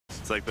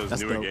like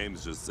those newer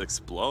games just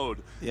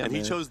explode. Yeah, and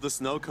man. he chose the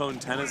snow cone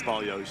tennis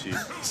ball Yoshi.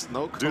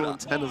 Snow cone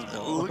tennis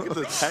ball. Look at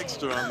the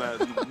texture on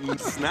that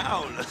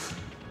snout.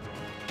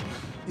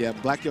 Yeah,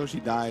 Black Yoshi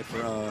died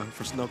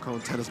for snow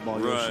cone tennis ball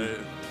Yoshi. Right.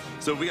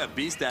 So we got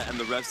Bstat and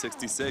the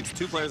TheREV66,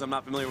 two players I'm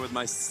not familiar with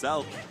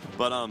myself,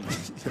 but a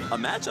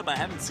matchup I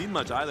haven't seen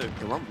much either.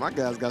 Yeah, my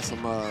guy's got some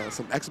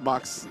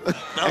Xbox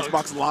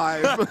Xbox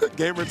Live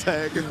gamer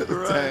tag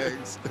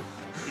tags.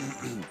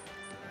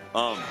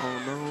 Oh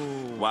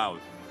no! Wow,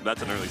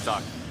 that's an early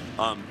stock.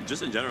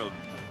 Just in general,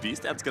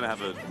 Bstat's gonna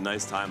have a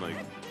nice time. Like,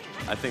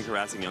 I think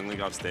harassing Young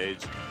Link off stage.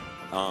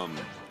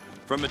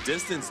 From a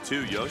distance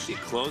too, Yoshi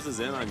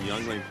closes in on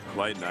Young Link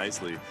quite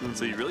nicely.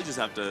 So you really just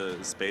have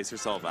to space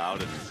yourself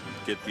out and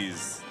get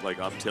these like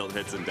up tilt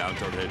hits and down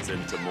tilt hits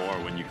into more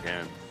when you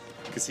can.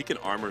 Because he can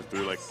armor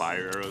through like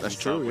fire arrows and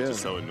stuff, which is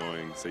so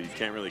annoying. So you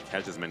can't really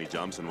catch as many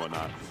jumps and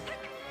whatnot.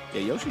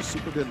 Yeah, Yoshi's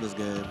super good in this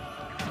game.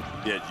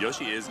 Yeah,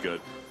 Yoshi is good.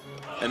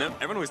 And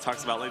everyone always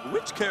talks about like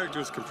which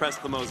characters can press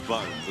the most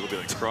buttons. It'll be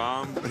like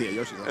Chrom. Yeah,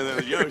 Yoshi's and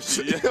then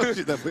Yoshi.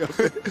 Yoshi's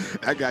definitely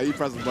that guy, he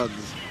presses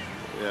buttons.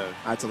 Yeah. All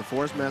right, so the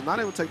Forest Man not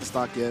able to take the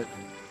stock yet.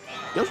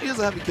 Yoshi is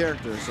a heavy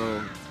character,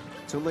 so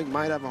Toon Link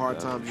might have a hard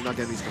time. You're not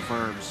getting these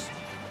confirms.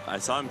 I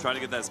saw him try to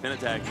get that spin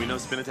attack. We know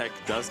spin attack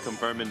does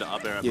confirm into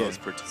up air at most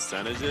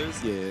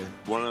percentages. Yeah.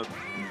 One of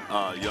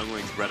Young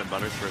Link's bread and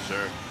butters for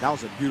sure. That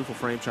was a beautiful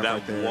frame trap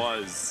right there. That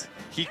was.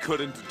 He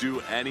couldn't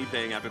do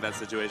anything after that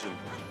situation.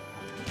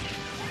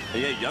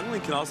 And yeah, Young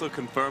Link can also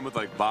confirm with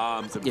like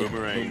bombs and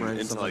boomerang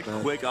into like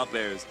quick up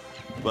airs.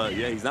 But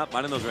yeah, he's not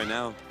finding those right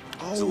now.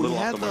 Oh, he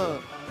had the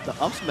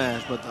up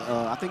smash, but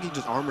I think he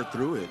just armored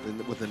through it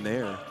with the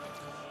nair.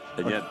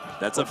 And yeah,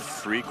 that's a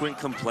frequent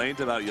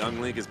complaint about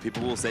Young Link is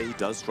people will say he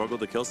does struggle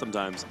to kill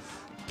sometimes.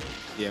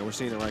 Yeah, we're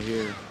seeing it right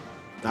here.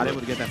 Not able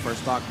to get that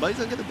first stock, but he's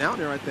going to get the down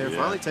there right there.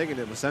 Finally taking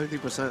it with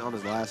 70% on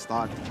his last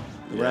stock.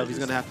 The rev, he's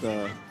going to have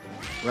to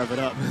rev it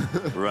up.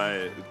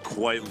 Right,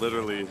 quite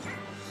literally.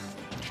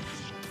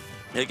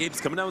 Yeah,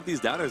 Gabe's coming out with these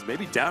downers.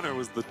 Maybe downer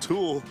was the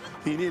tool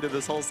he needed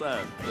this whole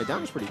set. Yeah,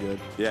 downer's pretty good.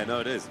 Yeah, no,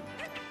 it is.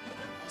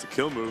 It's a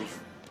kill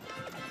move.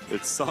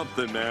 It's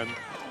something, man.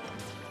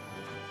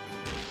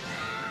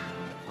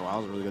 Oh, that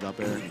was a really good up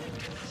air.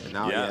 And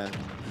now,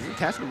 he's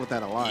catching him with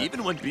that a lot.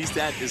 Even when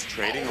Bstat is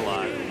trading a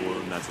lot,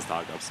 that's a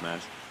stock up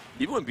smash.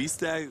 Even when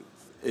Bstat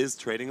is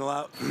trading a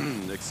lot,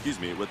 excuse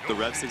me, with the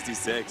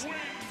TheREV66,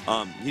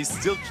 he's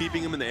still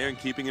keeping him in the air and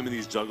keeping him in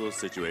these juggle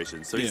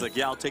situations. So he's like,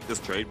 yeah, I'll take this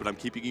trade, but I'm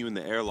keeping you in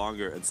the air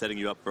longer and setting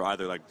you up for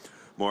either like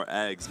more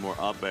eggs, more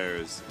up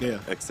airs,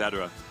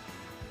 etc.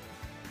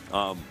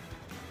 I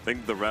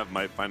think the Rev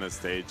might find a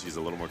stage he's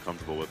a little more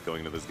comfortable with going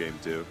into this game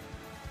too.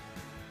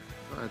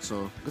 All right,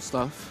 so good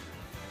stuff.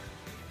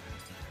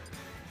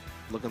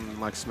 Looking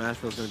like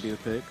Smashville's going to be the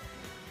pick.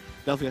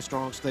 Definitely a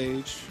strong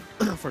stage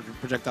for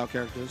projectile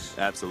characters.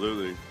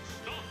 Absolutely.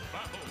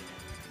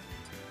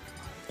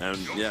 And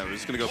yeah, we're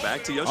just going to go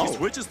back to Yoshi.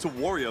 Switches to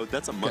Wario.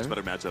 That's a much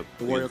better matchup.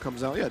 The Wario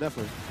comes out. Yeah,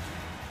 definitely.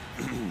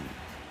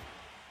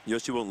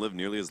 Yoshi won't live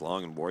nearly as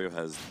long, and Wario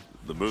has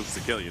the moves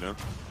to kill, you know?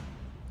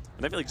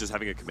 And I feel like just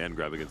having a command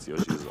grab against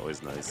Yoshi is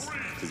always nice,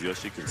 because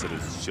Yoshi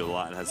considers his shield a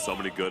lot and has so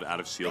many good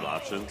out-of-shield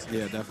options.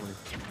 Yeah, definitely.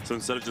 So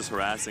instead of just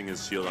harassing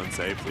his shield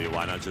unsafely,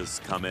 why not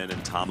just come in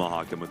and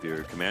tomahawk him with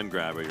your command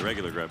grab or your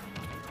regular grab?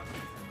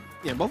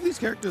 Yeah, both of these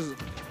characters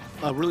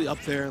are really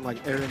up there in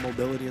like aerial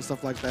mobility and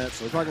stuff like that,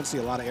 so we're probably going to see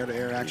a lot of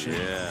air-to-air action.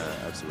 Yeah,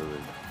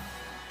 absolutely.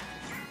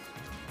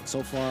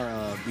 So far,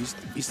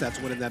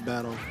 Bstat's winning that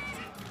battle.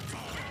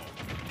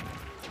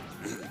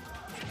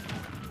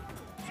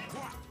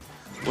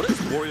 What does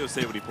Wario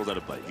say when he pulls out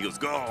a bite? He goes,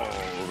 go,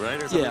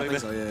 right? Or something I think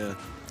so, yeah.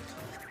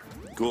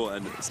 Cool,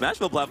 and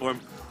Smashville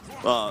platform,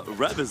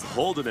 Rev is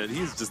holding it.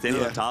 He's just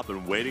standing on top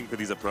and waiting for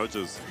these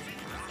approaches.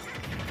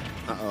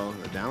 Uh-oh,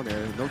 down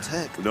there. No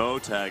tech. No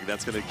tag.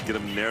 That's going to get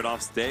him nared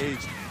off stage.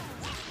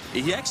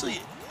 He actually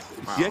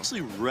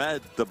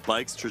read the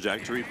bike's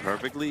trajectory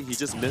perfectly. He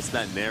just missed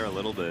that nair a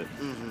little bit,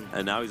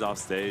 and now he's off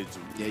stage.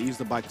 Yeah, he used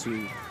the bike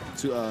too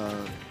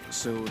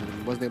soon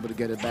and wasn't able to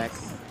get it back.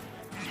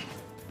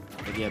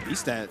 But yeah,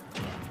 Bstat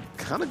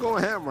kind of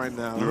going ham right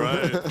now.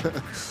 Right.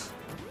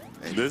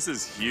 This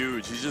is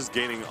huge. He's just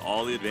gaining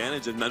all the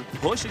advantage and then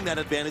pushing that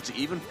advantage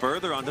even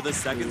further onto the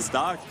second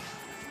stock.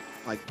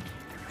 Like,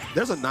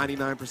 there's a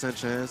 99%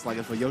 chance, like,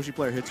 if a Yoshi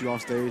player hits you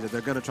off stage, that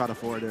they're going to try to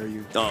forward air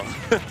you. Oh,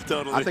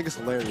 totally. I think it's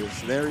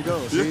hilarious. There we go.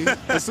 See?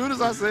 As soon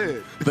as I say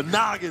it. The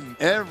noggin.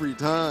 Every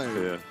time.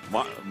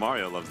 Yeah.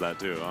 Mario loves that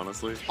too,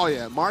 honestly. Oh,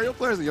 yeah. Mario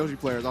players and Yoshi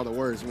players are the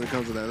worst when it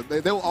comes to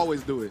that. They will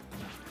always do it.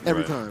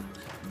 Every time.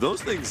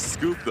 Those things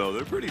scoop, though.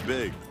 They're pretty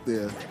big.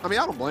 Yeah. I mean,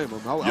 I don't blame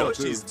them.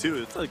 Yoshi's, too.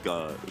 It's like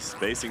a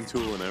spacing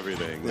tool and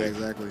everything. Yeah,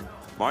 exactly.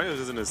 Mario's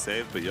isn't as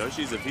safe, but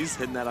Yoshi's, if he's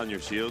hitting that on your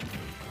shield,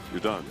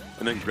 you're done.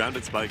 And then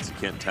grounded spikes, you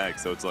can't tag,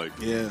 so it's like...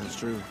 Yeah, that's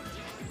true.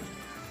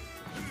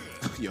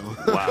 Yo.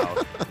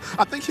 Wow.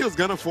 I think he was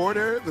going to forward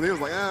air, but he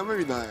was like,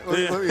 maybe not.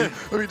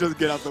 Let me just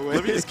get out the way.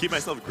 Let me just keep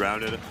myself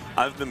grounded.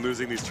 I've been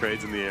losing these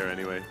trades in the air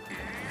anyway.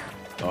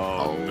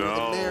 Oh,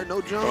 no. There,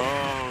 no jump.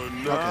 Oh,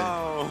 no.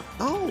 Okay.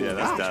 Oh, Yeah, that's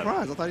wow, I'm dead.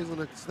 surprised. I thought he was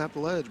going to snap the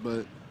ledge,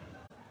 but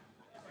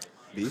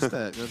Bstat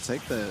going to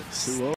take that 2-0.